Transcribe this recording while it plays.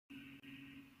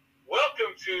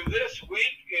welcome to This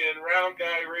Week in Round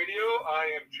Guy Radio. I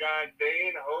am John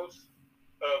Dane, host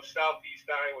of Southeast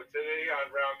Iowa Today on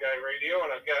Round Guy Radio,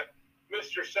 and I've got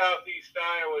Mr. Southeast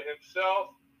Iowa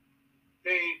himself,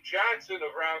 Dave Johnson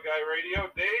of Round Guy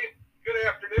Radio. Dave, good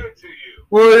afternoon to you.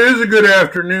 Well, it is a good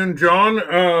afternoon, John.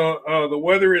 The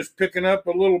weather is picking up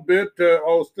a little bit.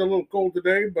 It's still a little cold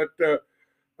today, but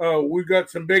we've got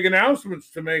some big announcements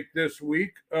to make this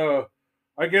week.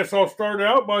 I guess I'll start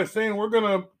out by saying we're going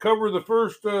to cover the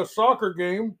first soccer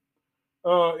game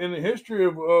in the history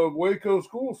of Waco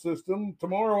school system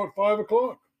tomorrow at 5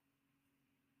 o'clock.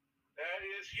 That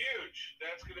is huge.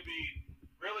 That's going to be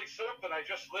really something. I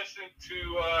just listened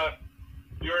to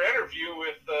your interview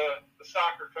with the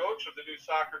soccer coach of the new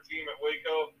soccer team at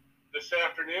Waco this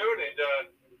afternoon, and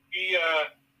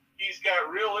he's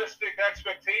got realistic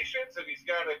expectations, and he's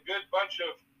got a good bunch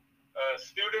of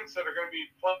students that are going to be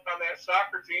playing on that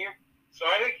soccer team. So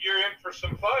I think you're in for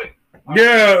some fun.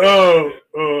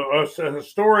 A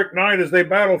historic night as they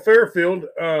battle Fairfield.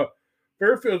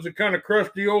 Fairfield's a kind of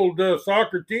crusty old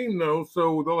soccer team, though,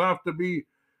 so they'll have to be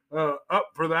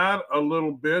up for that a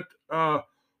little bit. Well,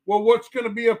 what's going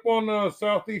to be up on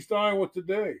Southeast Iowa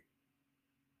today?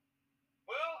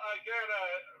 Well, I got a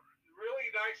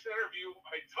really nice interview.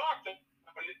 I talked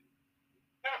about it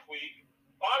half week.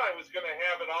 Thought I was going to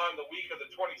have it on the week of the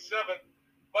 27th,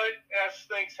 but as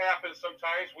things happen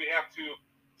sometimes, we have to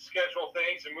schedule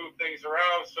things and move things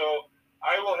around. So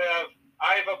I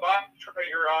have a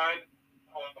trader on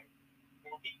the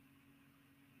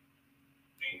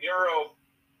neuro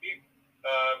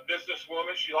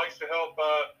businesswoman. She likes to help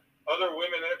other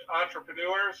women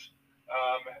entrepreneurs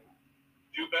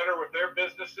do better with their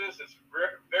businesses. It's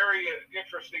very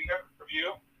interesting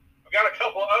interview. I've got a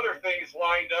couple other things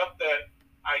lined up that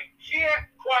I can't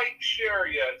quite share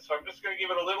yet, so I'm just going to give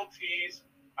it a little tease.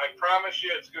 I promise you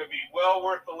it's going to be well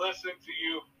worth the listen to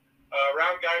you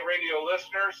Round Guy Radio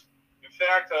listeners. In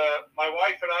fact, my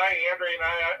wife and I, Andrea and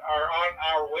I, are on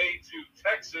our way to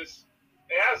Texas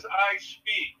as I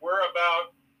speak. We're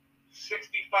about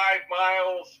 65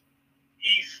 miles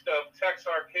east of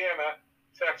Texarkana,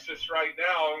 Texas right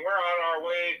now, and we're on our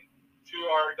way to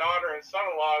our daughter and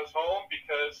son-in-law's home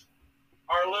because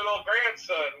our little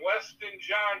grandson, Weston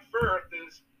John Firth,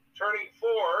 is turning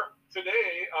 4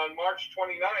 today on March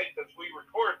 29th as we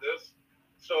record this.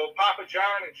 So Papa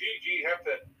John and Gigi have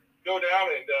to go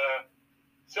down and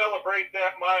celebrate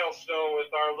that milestone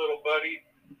with our little buddy.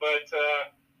 But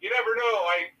you never know.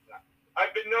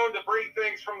 I've been known to bring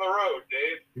things from the road,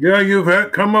 Dave. Yeah, you've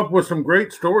come up with some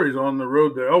great stories on the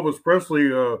road. The Elvis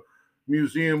Presley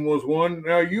Museum was one.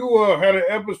 Now, you had an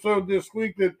episode this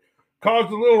week that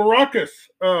caused a little ruckus.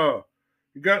 You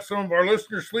got some of our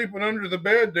listeners sleeping under the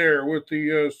bed there with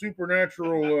the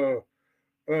supernatural,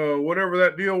 whatever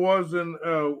that deal was in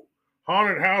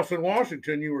haunted house in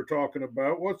Washington you were talking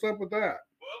about. What's up with that?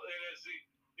 Well, it is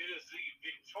the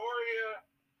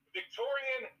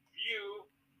Victorian View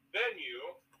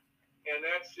venue, and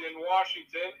that's in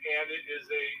Washington, and it is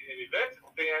an event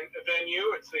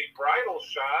venue. It's a bridal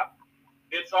shop.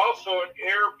 It's also an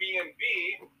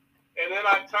Airbnb. And then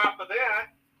on top of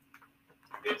that,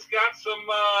 it's got some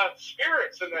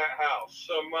spirits in that house,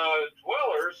 some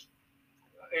dwellers.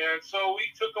 And so we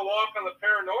took a walk on the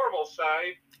paranormal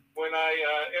side when I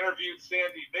interviewed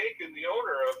Sandy Bacon, the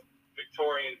owner of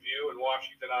Victorian View in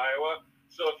Washington, Iowa.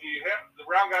 So if you have the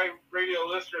Round Guy Radio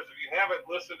listeners, if you haven't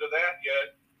listened to that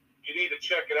yet, you need to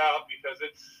check it out because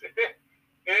it's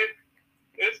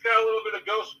got a little bit of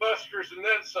Ghostbusters and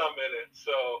then some in it,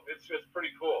 so it's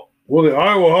pretty cool. Well, the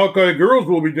Iowa Hawkeye girls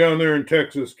will be down there in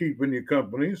Texas keeping you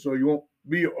company, so you won't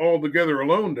be all together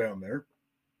alone down there.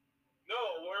 No,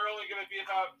 we're only going to be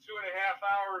about 2.5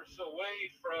 hours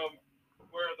away from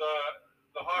where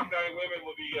the Hawkeye women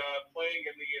will be playing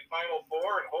in the Final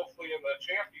Four and hopefully in the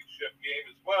championship game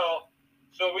as well.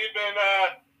 So we've been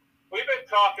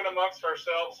talking amongst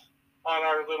ourselves on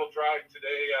our little drive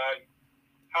today on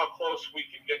how close we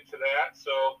can get to that.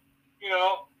 So,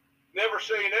 never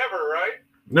say never, right?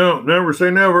 No, never say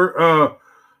never.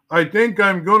 I think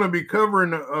I'm going to be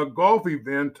covering a golf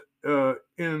event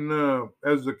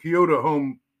as the Kyoto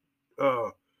home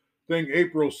thing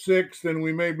April 6th, and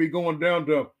we may be going down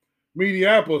to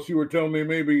Mediapolis. You were telling me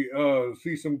maybe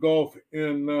see some golf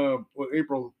in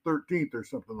April 13th or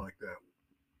something like that.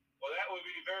 Well, that would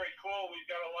be very cool. We've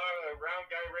got a lot of Round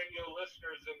Guy Radio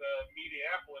listeners in the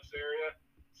Mediapolis area.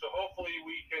 So hopefully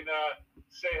we can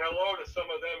say hello to some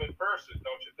of them in person,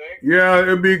 don't you think? Yeah,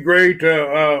 it'd be great.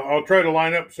 I'll try to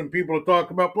line up some people to talk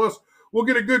about. Plus, we'll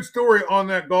get a good story on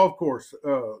that golf course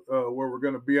where we're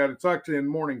going to be at. It's actually in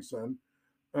Morning Sun.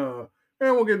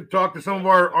 And we'll get to talk to some of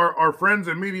our friends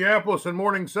in Minneapolis and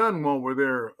Morning Sun while we're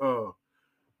there.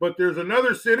 But there's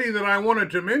another city that I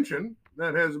wanted to mention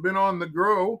that has been on the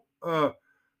grow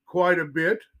quite a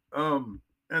bit, and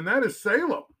that is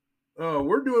Salem.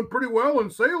 We're doing pretty well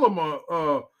in Salem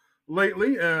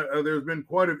lately. There's been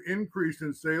quite an increase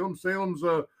in Salem.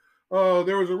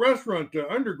 There was a restaurant,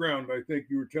 Underground, I think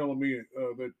you were telling me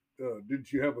that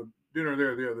didn't you have a dinner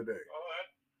there the other day? Oh,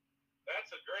 that's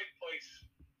a great place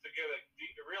to get a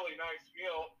really nice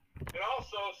meal. And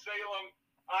also, Salem,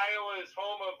 Iowa is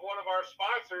home of one of our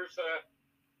sponsors,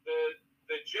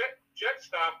 the jet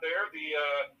stop there, the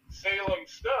Salem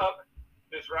Stub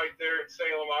is right there in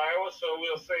Salem, Iowa. So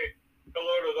we'll say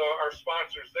hello to our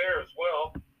sponsors there as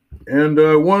well. And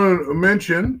I want to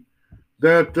mention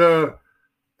that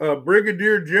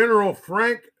Brigadier General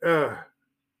Frank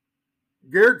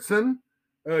Gertson,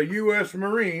 U.S.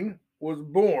 Marine, was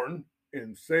born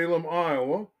in Salem,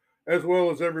 Iowa, as well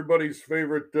as everybody's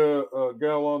favorite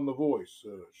gal on The Voice.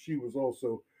 She was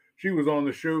on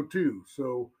the show too.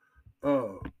 So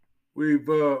we've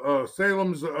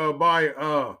Salem's by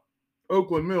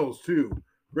Oakland Mills too.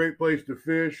 Great place to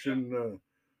fish and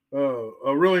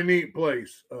a really neat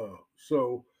place.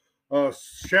 So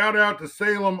shout out to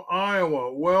Salem,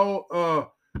 Iowa.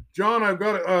 Well, John, I've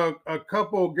got a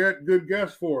couple good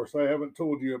guests for us I haven't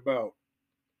told you about.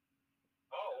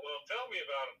 Oh, well, tell me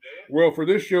about them, Dave. Well, for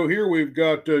this show here, we've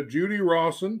got Judy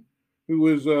Rawson, who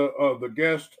is the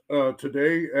guest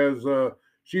today, as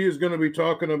she is going to be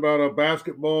talking about a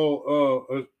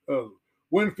basketball,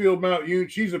 Winfield Mount Union.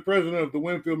 She's the president of the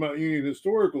Winfield Mount Union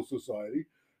Historical Society,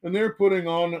 and they're putting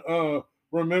on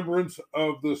remembrance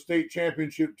of the state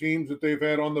championship teams that they've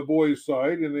had on the boys'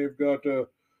 side, and they've got the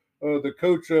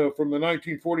coach from the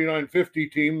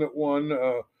 1949-50 team that won.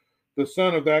 The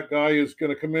son of that guy is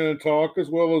going to come in and talk, as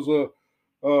well as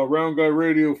Round Guy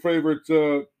Radio favorite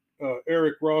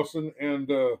Eric Rawson and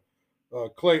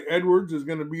Clay Edwards is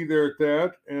going to be there at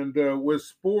that. And with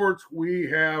sports, we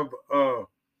have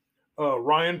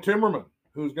Ryan Timmerman,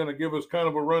 who's going to give us kind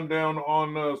of a rundown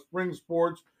on spring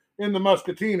sports in the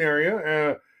Muscatine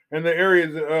area. And the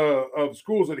areas of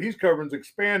schools that he's covering is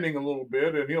expanding a little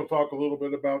bit, and he'll talk a little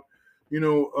bit about,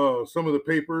 some of the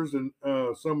papers and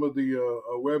some of the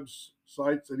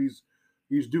websites that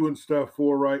he's doing stuff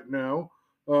for right now.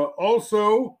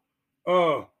 Also,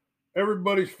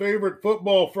 everybody's favorite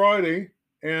Football Friday,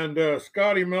 and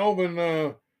Scotty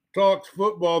Melvin talks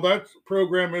football. That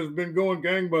program has been going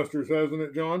gangbusters, hasn't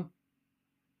it, John?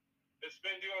 It's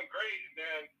been doing great,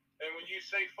 and when you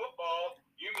say football,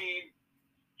 you mean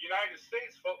United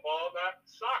States football, not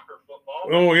soccer football.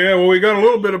 Oh yeah, well we got a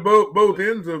little bit of both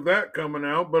ends of that coming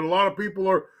out, but a lot of people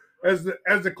are, as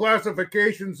the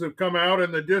classifications have come out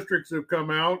and the districts have come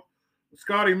out,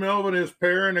 Scotty Melvin is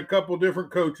pairing a couple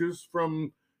different coaches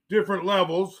from different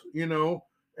levels, and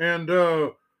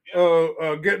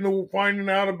finding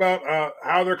out about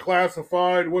how they're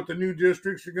classified, what the new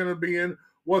districts are going to be in,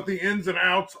 what the ins and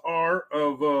outs are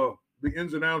of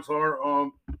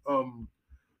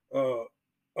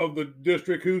the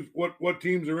district, what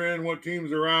teams are in, what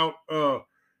teams are out,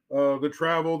 the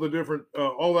travel, the different,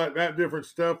 all that different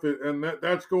stuff, and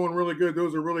that's going really good.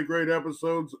 Those are really great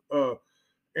episodes,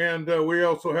 and we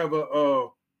also have a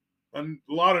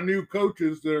lot of new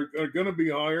coaches that are going to be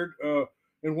hired,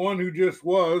 and one who just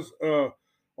was,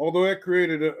 although that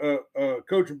created a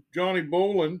coach, Johnny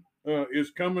Bolin,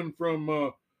 is coming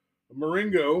from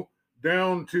Marengo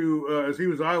down to as he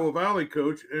was Iowa Valley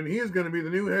coach, and he's going to be the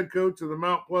new head coach of the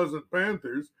Mount Pleasant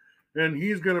Panthers, and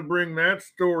he's going to bring that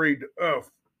storied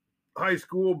high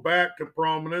school back to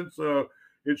prominence.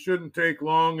 It shouldn't take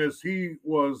long, as he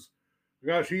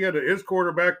had his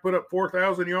quarterback put up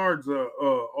 4,000 yards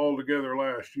altogether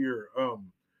last year.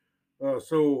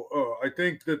 So I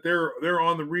think that they're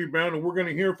on the rebound, and we're going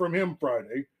to hear from him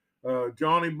Friday.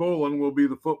 Johnny Bolin will be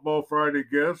the Football Friday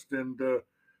guest, and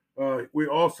we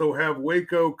also have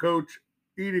Waco coach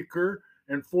Edeker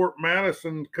and Fort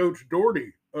Madison coach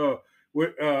Doherty in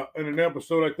an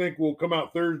episode I think will come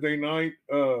out Thursday night.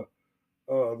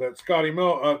 That's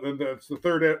the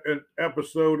third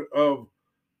episode of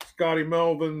Scotty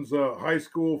Melvin's high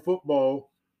school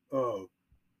football,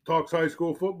 talks high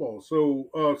school football. So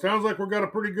sounds like we've got a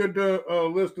pretty good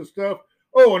list of stuff.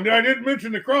 Oh, and I didn't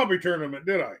mention the crappie tournament,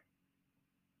 did I?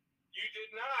 You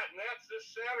did not, and that's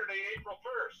this Saturday, April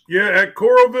 1st. Yeah, at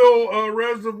Coralville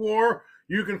Reservoir.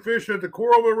 You can fish at the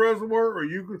Coralville Reservoir, or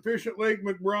you can fish at Lake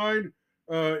McBride.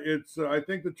 I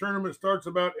think the tournament starts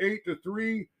about 8 to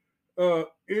 3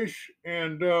 ish,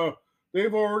 and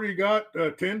they've already got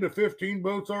 10 to 15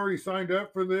 boats already signed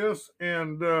up for this,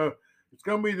 and It's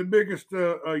going to be the biggest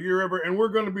year ever, and we're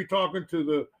going to be talking to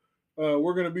the.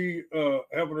 We're going to be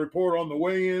having a report on the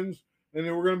weigh-ins, and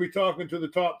then we're going to be talking to the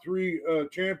top three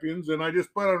champions. And I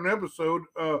just put out an episode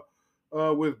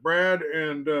with Brad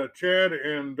and Chad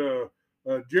and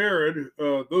Jared.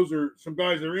 Those are some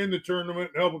guys that are in the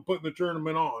tournament, helping putting the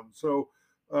tournament on. So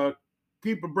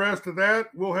keep abreast of that.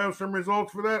 We'll have some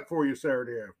results for that for you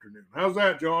Saturday afternoon. How's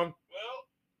that, John?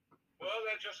 Well,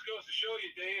 that just goes to show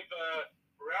you, Dave.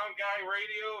 Round Guy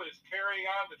Radio is carrying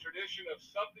on the tradition of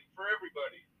something for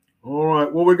everybody. All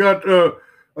right. Well, we got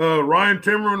Ryan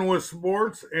Timmerman with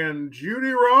sports and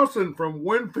Judy Rawson from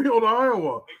Winfield,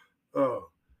 Iowa.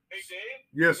 Hey, Dave.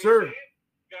 Yes, sir. Dave,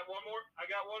 I got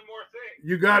one more thing.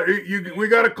 You got you. We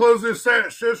got to close this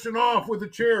session off with a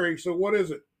cherry. So, what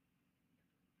is it?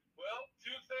 Well,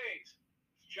 two things.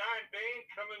 John Bain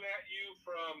coming at you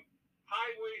from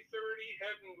Highway 30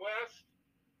 heading west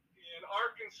in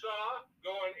Arkansas,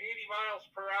 going 80 miles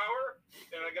per hour.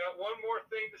 And I got one more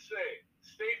thing to say.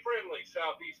 Stay friendly,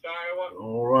 Southeast Iowa.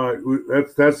 All right,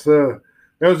 that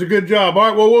was a good job. All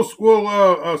right, well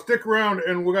we'll stick around,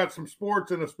 and we got some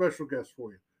sports and a special guest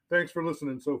for you. Thanks for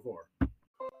listening so far.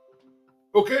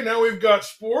 Okay, now we've got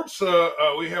sports.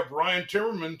 We have Ryan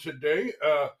Timmerman today.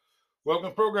 Welcome to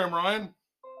the program, Ryan.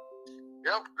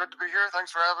 Yep, good to be here.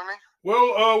 Thanks for having me.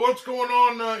 Well, what's going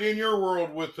on in your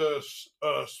world with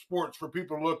sports for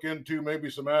people to look into? Maybe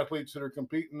some athletes that are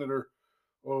competing that are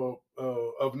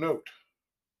of note.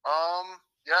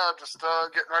 Yeah, just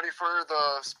getting ready for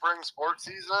the spring sports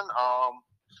season.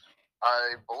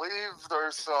 I believe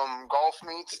there's some golf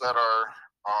meets that are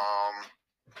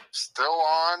still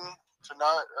on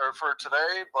tonight or for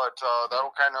today, but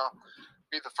that'll kind of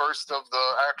be the first of the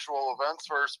actual events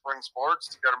for spring sports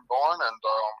to get them going.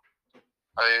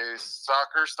 And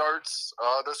soccer starts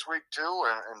this week too,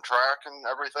 and track and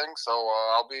everything. So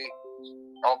I'll be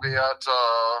at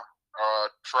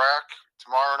track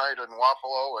tomorrow night in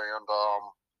Wapello,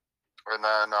 and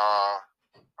then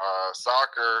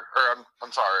soccer. Or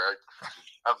I'm sorry,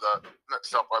 I have that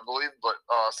mixed up, I believe. But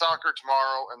soccer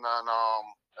tomorrow, and then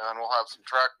we'll have some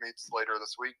track meets later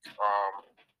this week.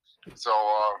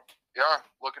 Yeah,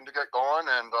 looking to get going,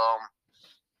 and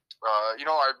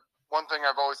one thing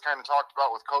I've always kind of talked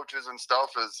about with coaches and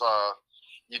stuff is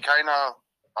you kind of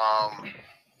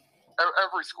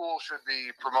every school should be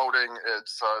promoting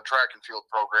its track and field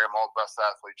program. All the best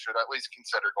athletes should at least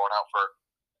consider going out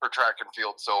for track and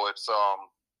field. So it's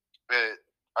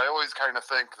I always kind of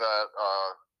think that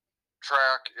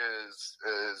track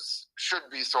should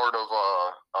be sort of a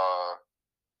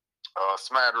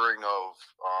smattering of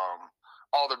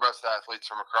all the best athletes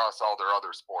from across all their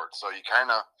other sports. So you kind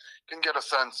of can get a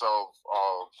sense of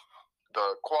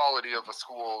the quality of a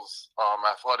school's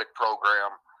athletic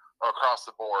program across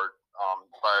the board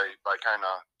by kind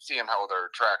of seeing how their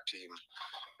track team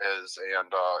is,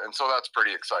 and so that's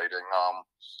pretty exciting.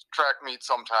 Track meets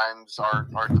sometimes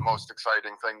aren't the most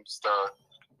exciting things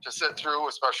to sit through,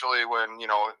 especially when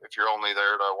if you're only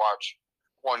there to watch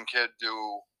one kid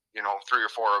do 3 or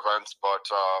 4 events, but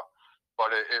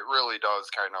it really does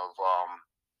kind of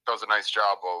does a nice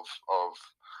job of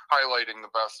highlighting the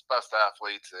best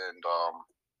athletes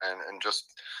and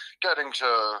just getting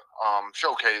to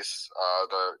showcase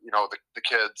the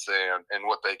kids and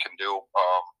what they can do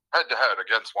head to head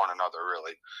against one another,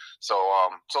 really. So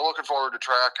looking forward to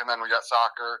track, and then we got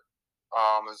soccer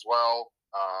as well.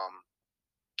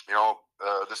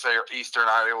 This Eastern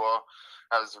Iowa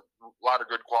has a lot of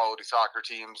good quality soccer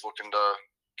teams looking to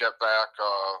get back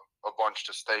a bunch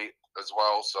to state as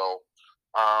well. So,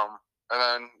 and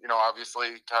then,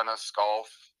 obviously tennis, golf,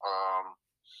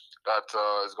 that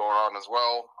is going on as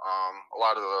well. A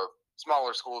lot of the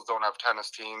smaller schools don't have tennis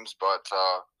teams, but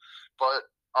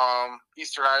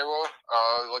Eastern Iowa,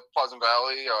 like Pleasant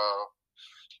Valley,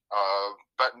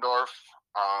 Bettendorf,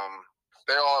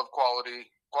 they all have quality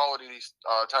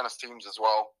tennis teams as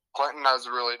well. Clinton has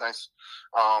a really nice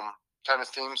tennis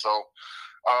team. So,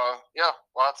 yeah,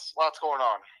 lots going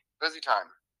on. Busy time.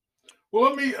 Well,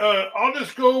 let me. I'll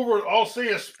just go over. I'll say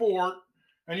a sport,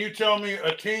 and you tell me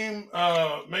a team,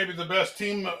 maybe the best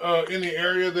team in the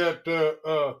area that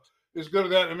is good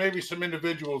at that, and maybe some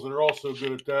individuals that are also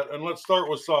good at that. And let's start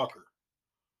with soccer.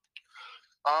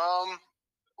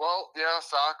 Well, yeah,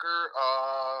 soccer.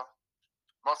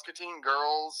 Muscatine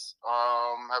girls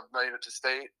have made it to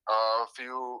state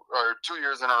 2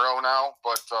 years in a row now,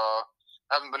 but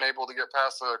haven't been able to get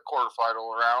past the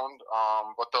quarterfinal round.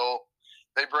 But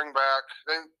they bring back.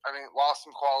 Lost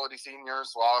some quality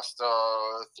seniors. Lost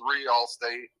 3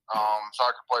 all-state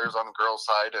soccer players on the girls'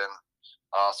 side,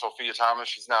 and Sophia Thomas,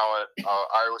 she's now at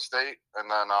Iowa State, and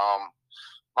then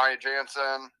Maya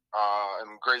Jansen,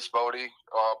 and Grace Bodie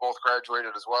both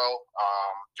graduated as well.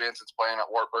 Jansen's playing at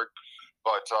Wartburg,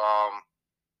 but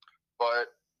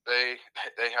they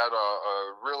had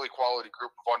a really quality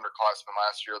group of underclassmen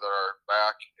last year that are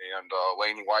back, and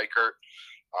Lainey Weichert.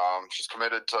 She's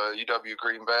committed to UW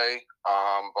Green Bay,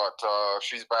 but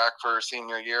she's back for her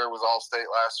senior year. Was All-State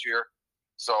last year,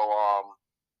 so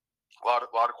a lot of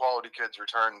quality kids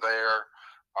returned there,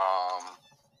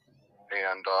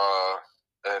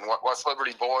 and West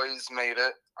Liberty boys made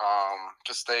it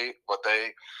to state, but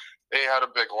they had a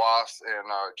big loss, and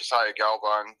Josiah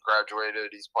Galvan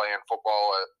graduated. He's playing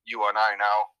football at UNI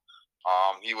now.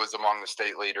 He was among the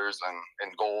state leaders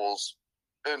in goals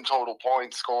and total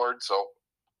points scored. So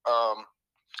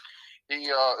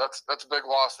that's a big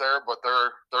loss there, but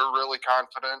they're really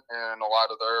confident in a lot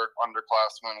of their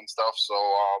underclassmen and stuff. So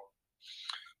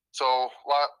a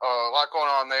lot going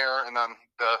on there, and then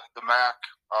the MAC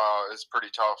is pretty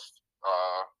tough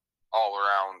all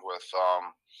around with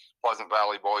Pleasant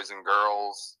Valley boys and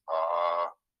girls.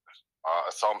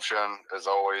 Assumption is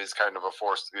always kind of a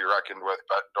force to be reckoned with.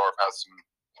 Bettendorf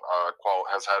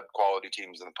has had quality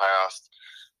teams in the past.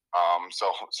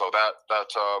 So that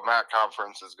MAC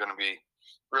conference is going to be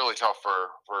really tough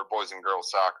for boys and girls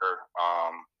soccer.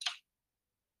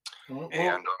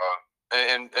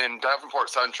 And Davenport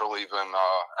Central, even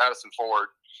Addison Ford,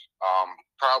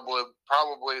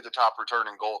 probably the top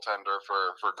returning goaltender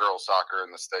for girls soccer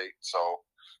in the state. So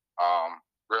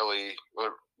really a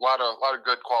lot of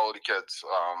good quality kids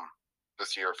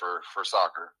this year for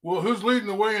soccer. Well, who's leading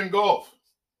the way in golf?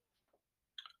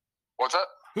 What's that?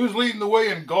 Who's leading the way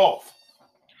in golf?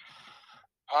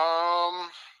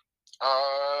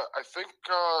 I think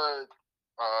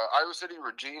Iowa City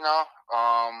Regina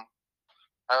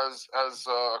has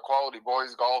a quality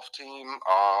boys golf team,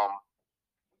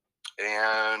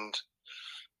 and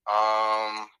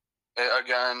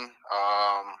again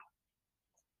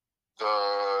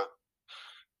the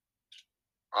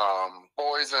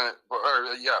boys and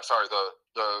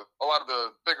a lot of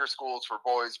the bigger schools for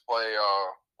boys play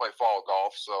fall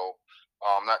golf, so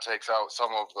that takes out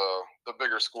some of the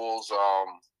bigger schools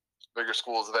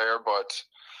there, but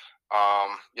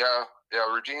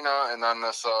Regina, and then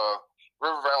this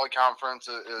River Valley Conference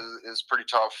is pretty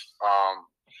tough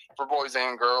for boys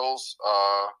and girls.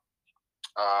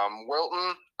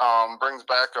 Wilton brings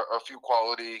back a few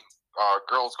quality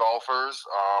girls golfers.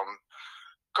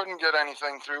 Couldn't get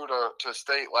anything through to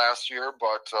state last year,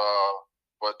 but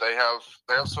they have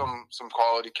some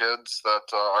quality kids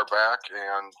that are back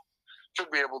and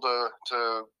should be able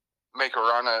to make a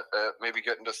run at maybe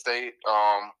getting to state,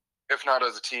 if not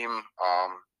as a team,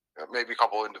 maybe a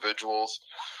couple individuals.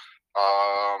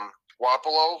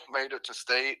 Wapello made it to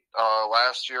state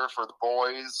last year for the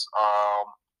boys.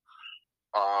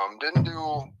 Didn't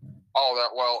do all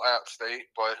that well at state,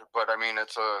 but I mean,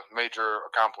 it's a major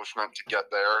accomplishment to get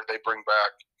there. They bring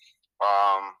back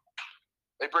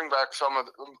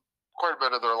quite a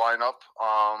bit of their lineup,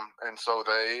 and so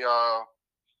they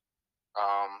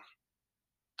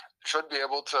should be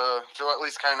able to at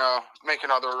least kind of make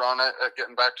another run at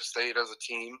getting back to state as a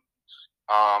team.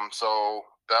 So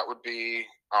that would be,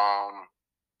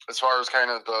 as far as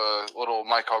kind of the little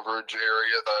my coverage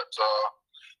area that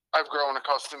I've grown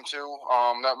accustomed to.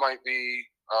 That might be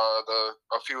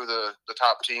a few of the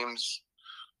top teams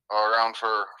around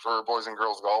for boys and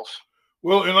girls golf.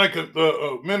 Well, in like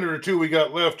a minute or two we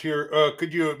got left here,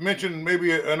 could you mention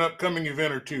maybe an upcoming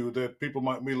event or two that people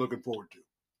might be looking forward to?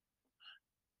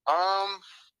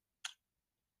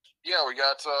 Yeah, we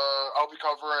got. I'll be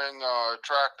covering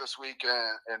track this week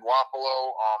in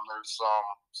Wapello. There's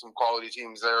some quality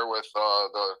teams there with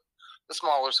the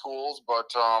smaller schools,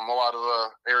 but a lot of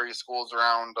the area schools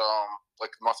around,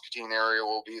 like the Muscatine area,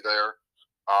 will be there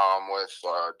with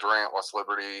Durant, West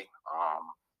Liberty,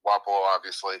 Wapello,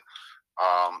 obviously,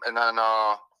 and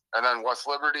then West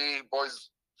Liberty boys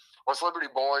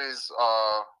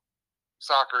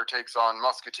soccer takes on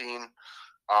Muscatine.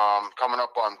 Coming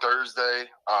up on Thursday.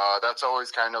 That's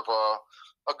always kind of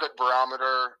a good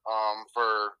barometer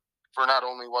for not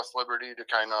only West Liberty to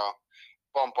kind of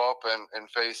bump up and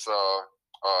face a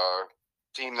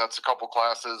team that's a couple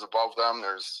classes above them.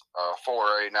 There's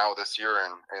 4A now this year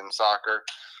in soccer,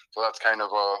 so that's kind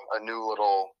of a new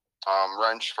little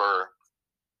wrench for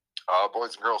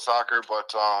boys and girls soccer.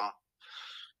 But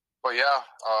yeah,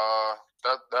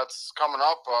 that's coming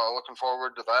up. Looking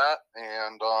forward to that,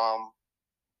 and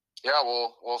yeah,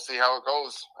 we'll see how it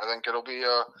goes. I think it'll be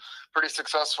a pretty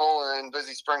successful and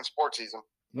busy spring sports season.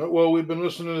 Well, we've been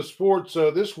listening to sports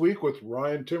this week with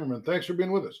Ryan Timmerman. Thanks for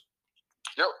being with us.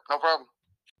 Yep, no problem.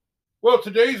 Well,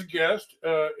 today's guest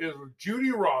is Judy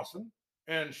Rawson,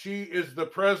 and she is the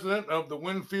president of the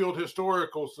Winfield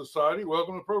Historical Society.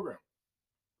 Welcome to the program.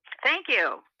 Thank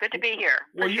you. Good to be here.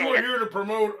 Well, you are here to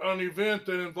promote an event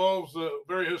that involves the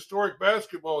very historic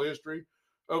basketball history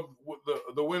of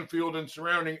the Winfield and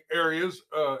surrounding areas,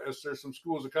 as there's some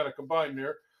schools that kind of combine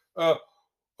there.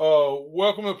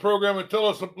 Welcome to the program, and tell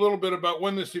us a little bit about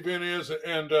when this event is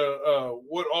and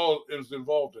what all is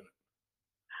involved in it.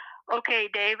 Okay,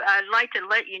 Dave, I'd like to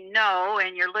let you know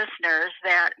and your listeners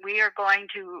that we are going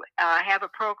to have a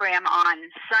program on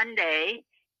Sunday,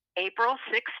 April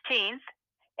 16th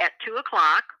at 2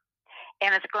 o'clock,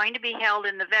 and it's going to be held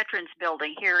in the Veterans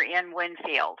Building here in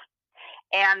Winfield.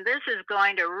 And this is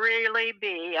going to really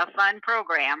be a fun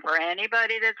program for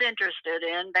anybody that's interested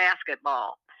in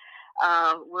basketball.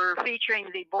 We're featuring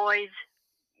the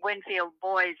Winfield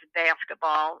boys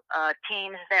basketball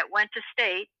teams that went to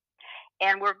state.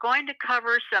 And we're going to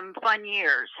cover some fun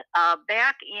years.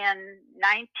 Back in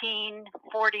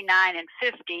 1949 and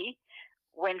 50,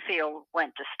 Winfield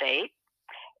went to state,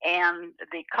 and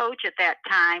the coach at that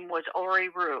time was Ori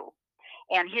Rue.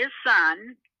 And his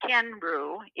son, Ken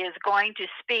Rue, is going to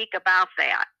speak about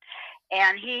that.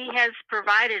 And he has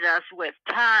provided us with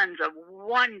tons of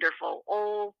wonderful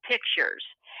old pictures.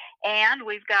 And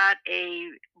we've got a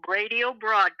radio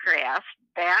broadcast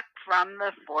back from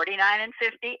the 49 and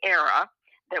 50 era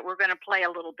that we're going to play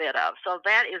a little bit of. So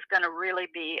that is going to really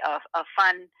be a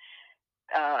fun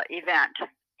event.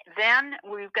 Then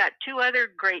we've got two other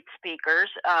great speakers,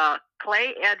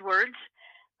 Clay Edwards,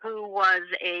 who was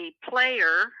a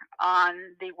player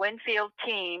on the Winfield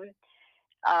team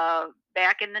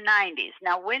back in the 90s.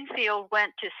 Now, Winfield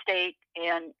went to state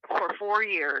for 4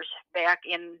 years, back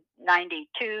in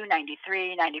 92,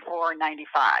 93, 94, and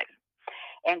 95.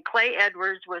 And Clay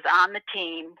Edwards was on the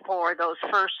team for those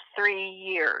first 3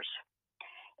 years.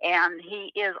 And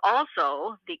he is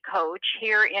also the coach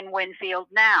here in Winfield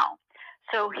now.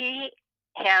 So he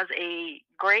has a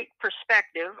great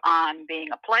perspective on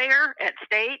being a player at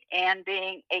state and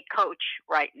being a coach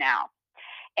right now.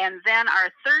 And then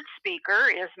our third speaker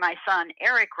is my son,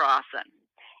 Eric Rawson.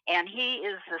 And he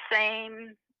is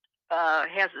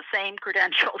has the same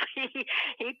credentials.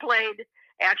 He played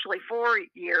actually 4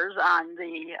 years on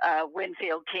the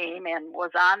Winfield team and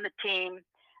was on the team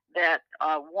that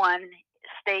won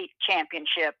state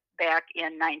championship back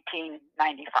in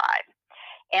 1995.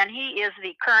 And he is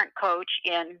the current coach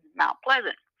in Mount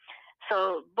Pleasant.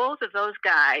 So both of those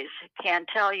guys can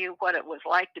tell you what it was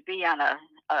like to be on a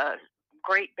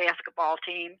great basketball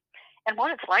team and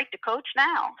what it's like to coach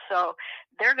now. So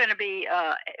they're going to be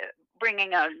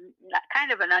bringing a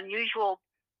kind of an unusual,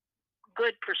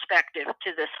 good perspective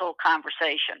to this whole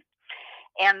conversation.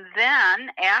 And then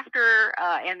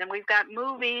and then we've got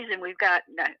movies, and we've got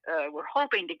we're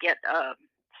hoping to get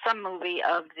some movie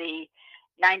of the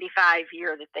 95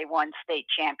 year that they won state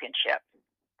championship.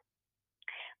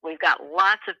 We've got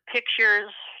lots of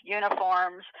pictures,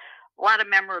 uniforms, a lot of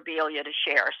memorabilia to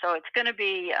share. So it's going to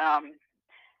be a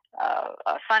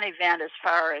fun event as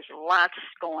far as lots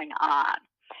going on.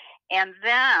 And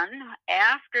then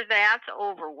after that's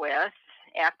over with,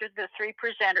 after the three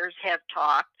presenters have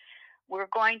talked, we're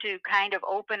going to kind of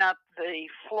open up the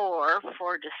floor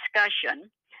for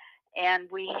discussion. And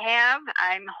we have,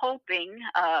 I'm hoping,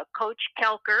 Coach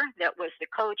Kelker, that was the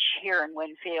coach here in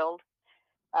Winfield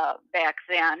back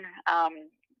then,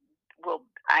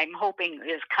 I'm hoping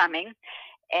is coming,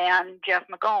 and Jeff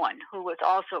McGowan, who was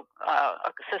also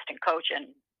assistant coach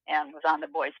and was on the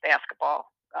boys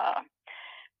basketball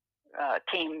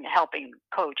team helping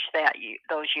coach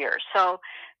those years. So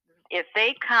if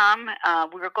they come,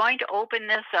 we're going to open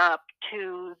this up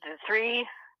to the three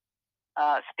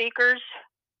speakers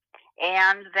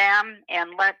and them,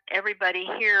 and let everybody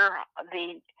hear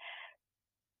the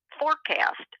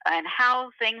forecast and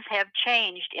how things have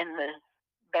changed in the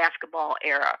basketball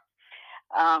era.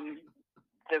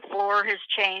 The floor has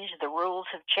changed, the rules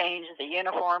have changed, the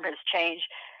uniform has changed.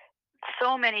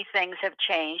 So many things have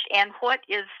changed, and what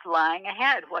is lying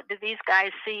ahead? What do these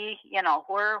guys see? You know,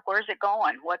 where's it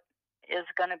going? What is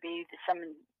going to be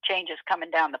some changes coming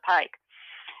down the pike?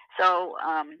 So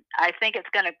I think it's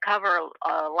going to cover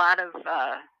a lot of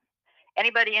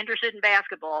anybody interested in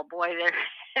basketball. Boy,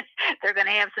 they're going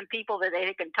to have some people that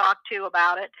they can talk to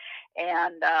about it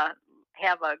and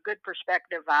have a good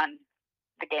perspective on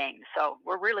the game. So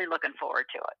we're really looking forward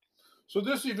to it. So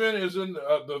this event is in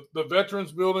the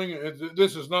Veterans Building.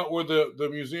 This is not where the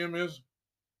museum is?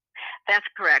 That's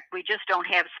correct. We just don't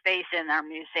have space in our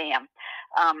museum.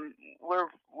 We're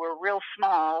real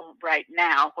small right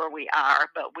now where we are,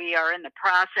 but we are in the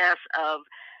process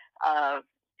of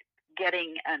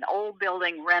getting an old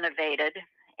building renovated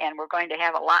and we're going to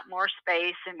have a lot more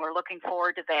space, and we're looking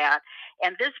forward to that.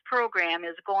 And this program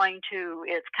is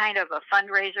it's kind of a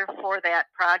fundraiser for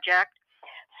that project.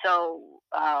 So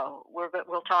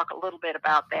we'll talk a little bit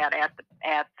about that at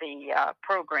the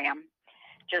program,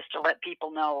 just to let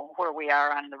people know where we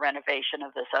are on the renovation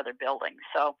of this other building.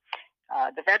 So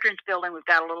the Veterans Building, we've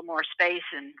got a little more space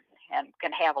and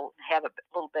can have a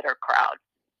little bigger crowd.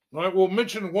 All right, we'll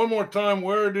mention one more time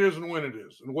where it is and when it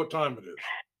is and what time it is.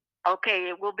 Okay,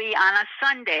 it will be on a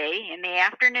Sunday in the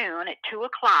afternoon at 2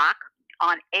 o'clock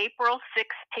on April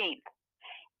 16th.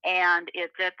 And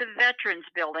it's at the Veterans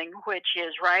Building, which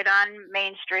is right on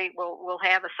Main Street. We'll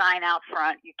have a sign out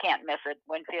front. You can't miss it.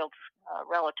 Winfield's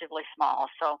relatively small,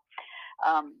 so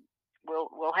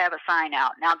we'll have a sign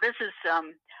out. Now, this is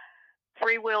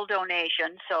free will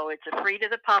donation, so it's a free to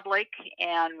the public,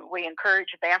 and we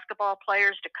encourage basketball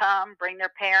players to come, bring their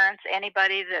parents,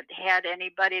 anybody that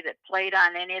played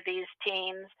on any of these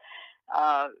teams.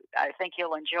 I think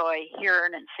you'll enjoy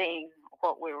hearing and seeing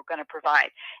what we were going to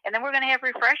provide. And then we're going to have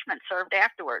refreshments served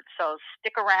afterwards, so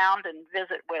stick around and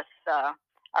visit with our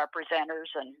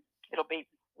presenters, and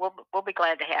we'll be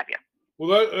glad to have you.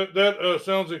 Well, that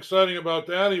sounds exciting about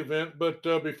that event, but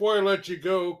before I let you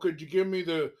go, could you give me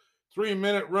the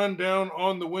 3-minute rundown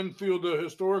on the Winfield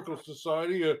Historical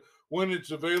Society, when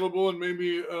it's available, and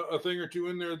maybe a thing or two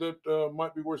in there that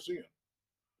might be worth seeing?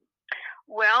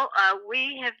 Well,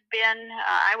 we have been,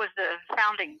 I was the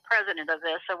founding president of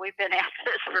this, so we've been at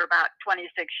this for about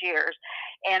 26 years.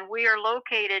 And we are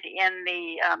located in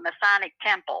the Masonic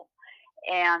Temple,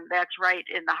 and that's right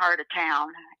in the heart of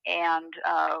town. And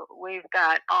we've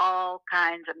got all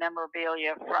kinds of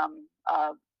memorabilia from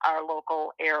our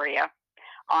local area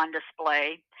on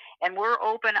display. And we're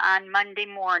open on Monday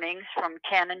mornings from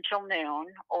 10 until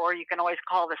noon, or you can always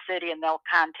call the city and they'll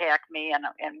contact me, and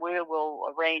we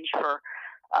will arrange for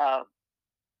a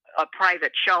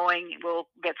private showing. We'll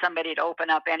get somebody to open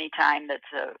up anytime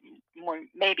that's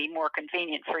maybe more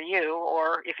convenient for you,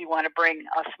 or if you want to bring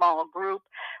a small group.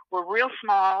 We're real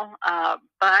small,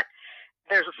 but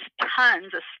there's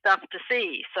tons of stuff to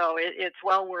see, so it's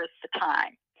well worth the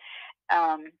time.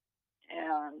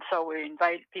 And so we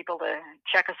invite people to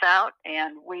check us out,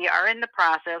 and we are in the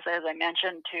process, as I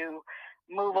mentioned, to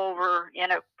move over in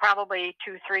probably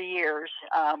 2-3 years,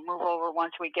 move over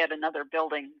once we get another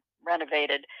building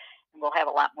renovated, and we'll have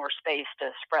a lot more space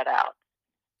to spread out.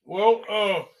 Well,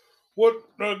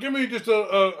 give me just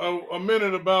a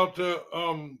minute about the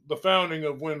founding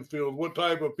of Winfield. What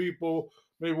type of people,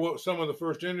 maybe what some of the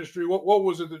first industry, what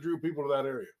was it that drew people to that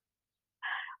area?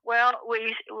 Well,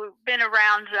 we've been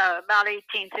around about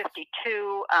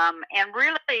 1852, and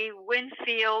really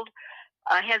Winfield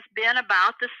has been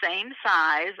about the same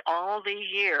size all these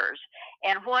years.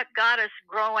 And what got us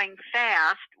growing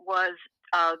fast was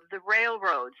the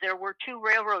railroads. There were 2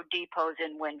 railroad depots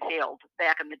in Winfield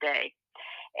back in the day.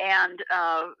 And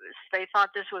they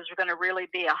thought this was going to really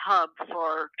be a hub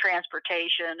for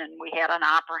transportation, and we had an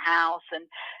opera house, and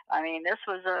I mean, this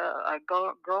was a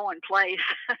growing place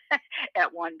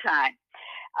at one time.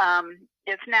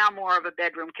 It's now more of a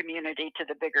bedroom community to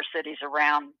the bigger cities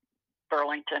around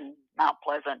Burlington, Mount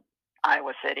Pleasant,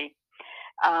 Iowa City,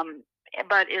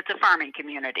 but it's a farming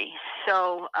community.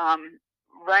 So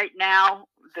right now,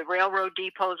 the railroad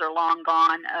depots are long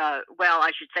gone. Well,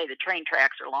 I should say the train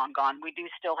tracks are long gone. We do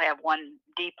still have one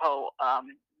depot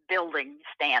building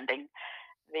standing.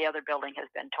 The other building has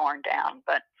been torn down,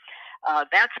 but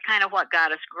that's kind of what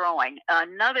got us growing.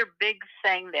 Another big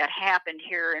thing that happened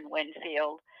here in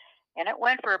Winfield, and it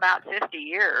went for about 50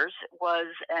 years, was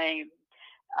a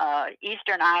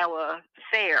Eastern Iowa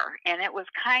fair, and it was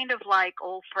kind of like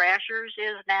Old Thrashers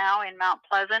is now in Mount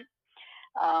Pleasant.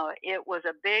 It was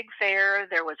a big fair.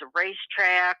 There was a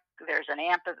racetrack.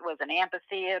 Was an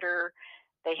amphitheater.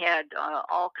 They had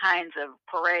all kinds of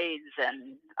parades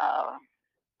and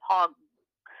hog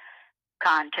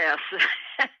contests,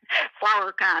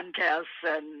 flower contests,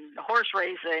 and horse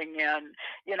racing, and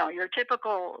your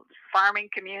typical farming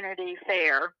community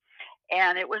fair.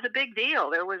 And it was a big deal.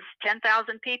 There was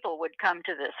 10,000 people would come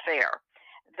to this fair.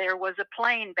 There was a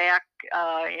plane back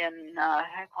in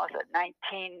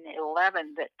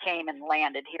 1911 that came and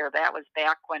landed here. That was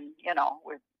back when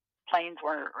planes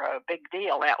were a big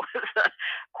deal. That was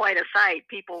quite a sight.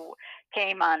 People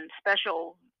came on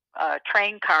special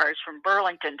train cars from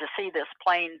Burlington to see this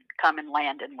plane come and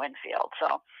land in Winfield.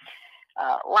 So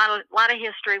a lot of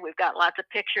history. We've got lots of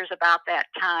pictures about that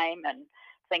time and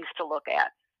things to look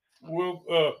at. Well,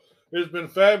 it's been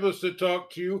fabulous to talk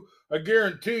to you. I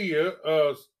guarantee you,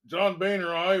 John Bain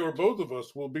or I, or both of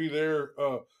us, will be there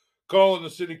calling the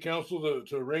city council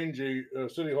to arrange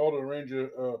city hall to arrange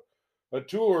a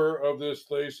tour of this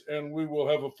place, and we will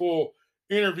have a full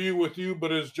interview with you.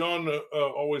 But as John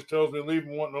always tells me, leave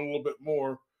them wanting a little bit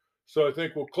more. So I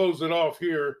think we'll close it off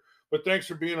here. But thanks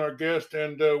for being our guest,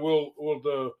 and we'll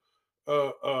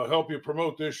help you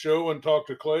promote this show and talk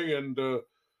to Clay and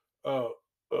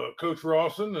Coach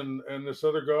Rawson and this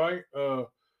other guy.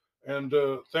 And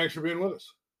thanks for being with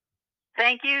us.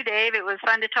 Thank you, Dave. It was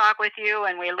fun to talk with you,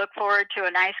 and we look forward to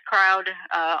a nice crowd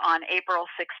on April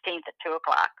 16th at 2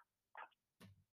 o'clock.